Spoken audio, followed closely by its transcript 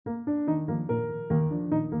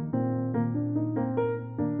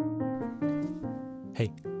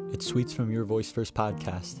Hey, it's Sweets from Your Voice First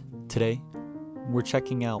podcast. Today, we're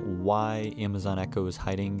checking out why Amazon Echo is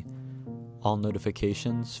hiding all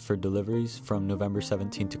notifications for deliveries from November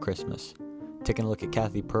 17th to Christmas. Taking a look at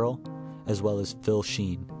Kathy Pearl, as well as Phil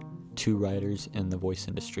Sheen, two writers in the voice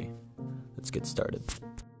industry. Let's get started.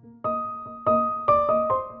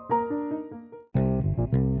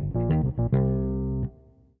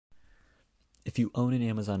 If you own an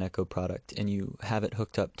Amazon Echo product and you have it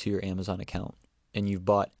hooked up to your Amazon account, and you've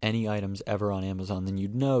bought any items ever on Amazon, then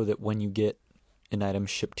you'd know that when you get an item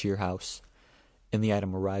shipped to your house and the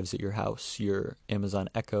item arrives at your house, your Amazon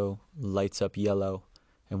Echo lights up yellow,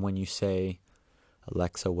 and when you say,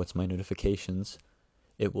 "Alexa, what's my notifications?"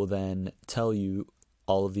 it will then tell you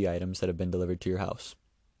all of the items that have been delivered to your house.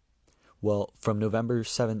 Well, from November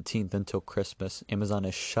 17th until Christmas, Amazon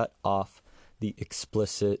has shut off the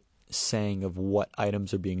explicit saying of what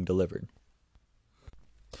items are being delivered.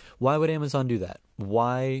 Why would Amazon do that?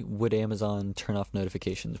 Why would Amazon turn off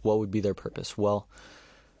notifications? What would be their purpose? Well,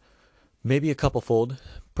 maybe a couple-fold.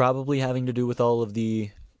 Probably having to do with all of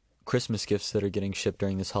the Christmas gifts that are getting shipped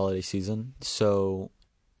during this holiday season. So,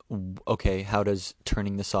 okay, how does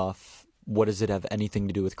turning this off, what does it have anything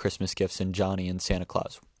to do with Christmas gifts and Johnny and Santa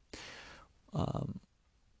Claus?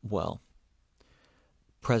 Well,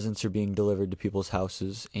 presents are being delivered to people's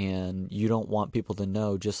houses, and you don't want people to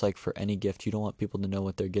know, just like for any gift, you don't want people to know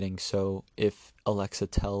what they're getting. So if Alexa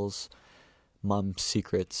tells mom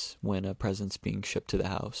secrets when a present's being shipped to the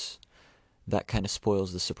house, that kind of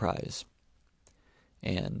spoils the surprise.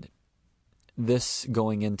 And this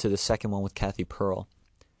going into the second one with Kathy Pearl.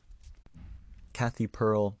 Kathy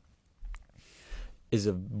Pearl is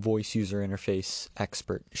a voice user interface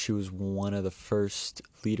expert. She was one of the first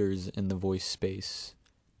leaders in the voice space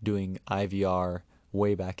doing IVR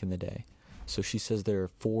way back in the day. So she says there are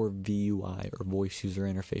 4 VUI, or voice user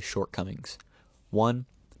interface, shortcomings. 1,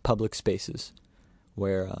 public spaces,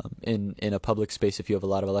 where in a public space, if you have a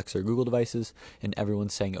lot of Alexa or Google devices and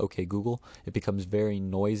everyone's saying, "Okay, Google," it becomes very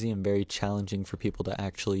noisy and very challenging for people to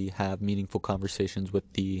actually have meaningful conversations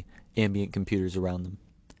with the ambient computers around them.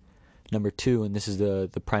 Number 2, and this is the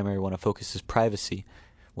primary one of focus, is privacy.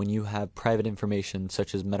 When you have private information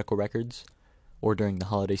such as medical records, or during the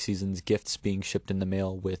holiday seasons, gifts being shipped in the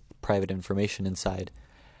mail with private information inside,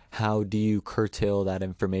 how do you curtail that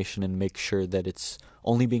information and make sure that it's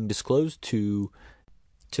only being disclosed to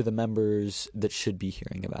the members that should be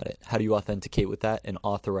hearing about it? How do you authenticate with that and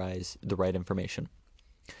authorize the right information?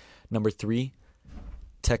 Number 3,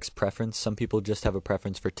 text preference. Some people just have a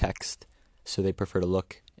preference for text, so they prefer to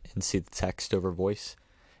look and see the text over voice.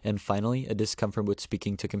 And finally, a discomfort with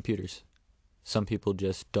speaking to computers. Some people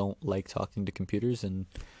just don't like talking to computers, and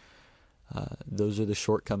those are the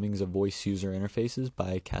shortcomings of voice user interfaces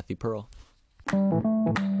by Kathy Pearl.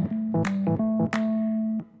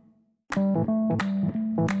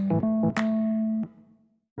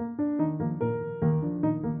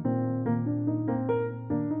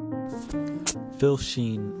 Phil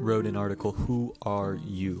Sheen wrote an article, "Who Are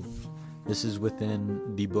You?" This is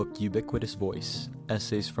within the book Ubiquitous Voice,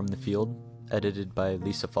 Essays from the Field, edited by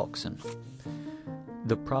Lisa Falkson.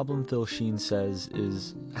 The problem, Phil Sheen says,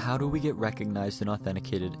 is how do we get recognized and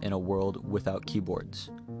authenticated in a world without keyboards?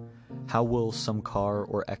 How will some car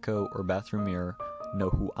or Echo or bathroom mirror know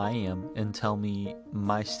who I am and tell me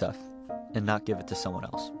my stuff and not give it to someone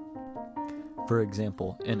else? For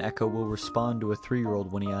example, an Echo will respond to a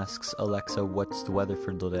 3-year-old when he asks Alexa, "What's the weather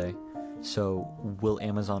for today?" So will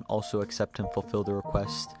Amazon also accept and fulfill the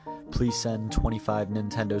request, "Please send 25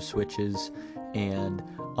 Nintendo Switches and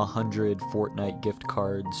 100 Fortnite gift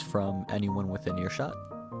cards from anyone within earshot?"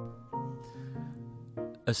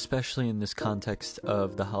 Especially in this context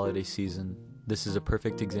of the holiday season, this is a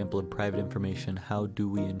perfect example of private information. How do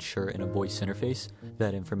we ensure in a voice interface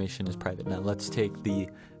that information is private? Now let's take the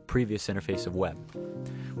previous interface of web.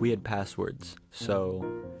 We had passwords, so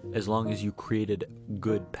as long as you created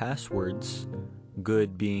good passwords,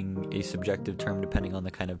 good being a subjective term depending on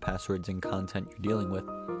the kind of passwords and content you're dealing with,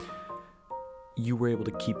 you were able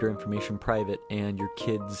to keep your information private, and your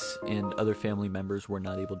kids and other family members were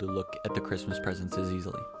not able to look at the Christmas presents as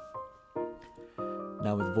easily.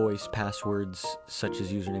 Now with voice, passwords such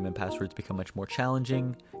as username and passwords become much more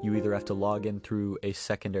challenging. You either have to log in through a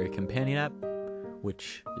secondary companion app,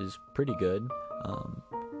 which is pretty good,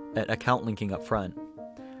 at account linking up front.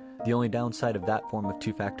 The only downside of that form of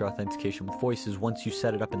two-factor authentication with voice is once you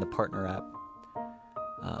set it up in the partner app,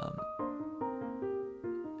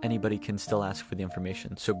 anybody can still ask for the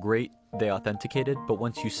information. So great, they authenticated, but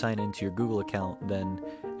once you sign into your Google account, then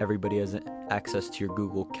everybody has access to your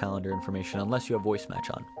Google Calendar information unless you have Voice Match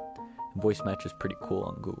on. And Voice Match is pretty cool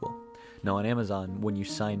on Google. Now on Amazon, when you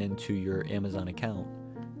sign into your Amazon account,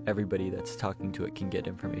 everybody that's talking to it can get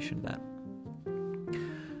information of that.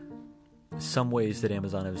 Some ways that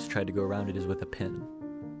Amazon has tried to go around it is with a PIN.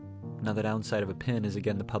 Now the downside of a PIN is,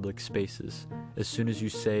 again, the public spaces. As soon as you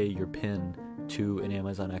say your PIN to an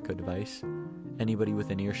Amazon Echo device, anybody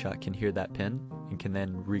within earshot can hear that PIN and can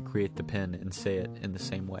then recreate the PIN and say it in the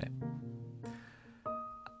same way.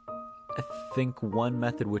 I think one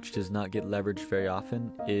method which does not get leveraged very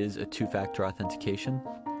often is a two-factor authentication,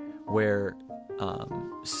 where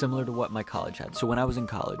similar to what my college had. So when I was in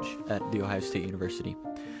college at The Ohio State University,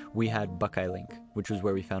 we had Buckeye Link, which was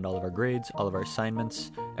where we found all of our grades, all of our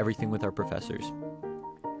assignments, everything with our professors.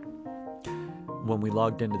 When we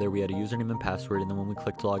logged into there, we had a username and password, and then when we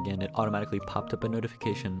clicked log in, it automatically popped up a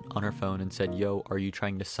notification on our phone and said, yo, are you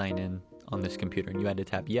trying to sign in on this computer? And you had to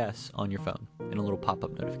tap yes on your phone in a little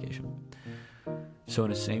pop-up notification. So in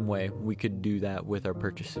the same way, we could do that with our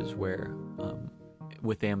purchases, where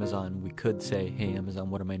with Amazon, we could say, hey, Amazon,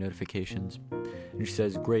 what are my notifications? And she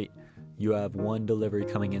says, great, you have one delivery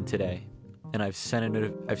coming in today, and I've sent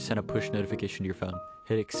a push notification to your phone.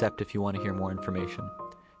 Hit accept if you want to hear more information.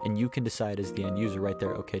 And you can decide as the end user right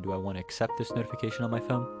there, okay, do I want to accept this notification on my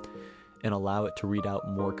phone and allow it to read out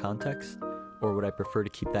more context, or would I prefer to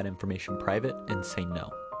keep that information private and say no?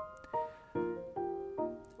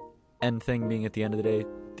 End thing being, at the end of the day,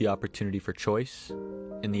 the opportunity for choice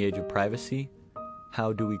in the age of privacy.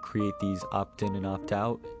 How do we create these opt-in and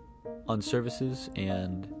opt-out on services,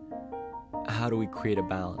 and how do we create a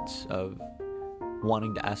balance of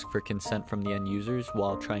wanting to ask for consent from the end users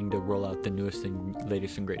while trying to roll out the newest and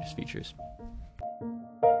latest and greatest features?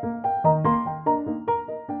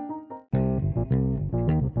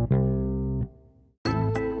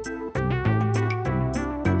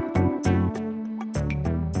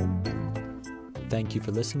 Thank you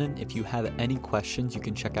for listening. If you have any questions, you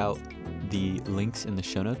can check out the links in the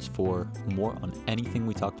show notes for more on anything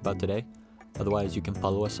we talked about today. Otherwise, you can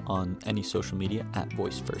follow us on any social media at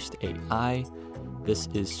VoiceFirstAI. This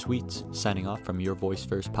is Sweets signing off from Your Voice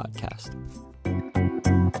First podcast.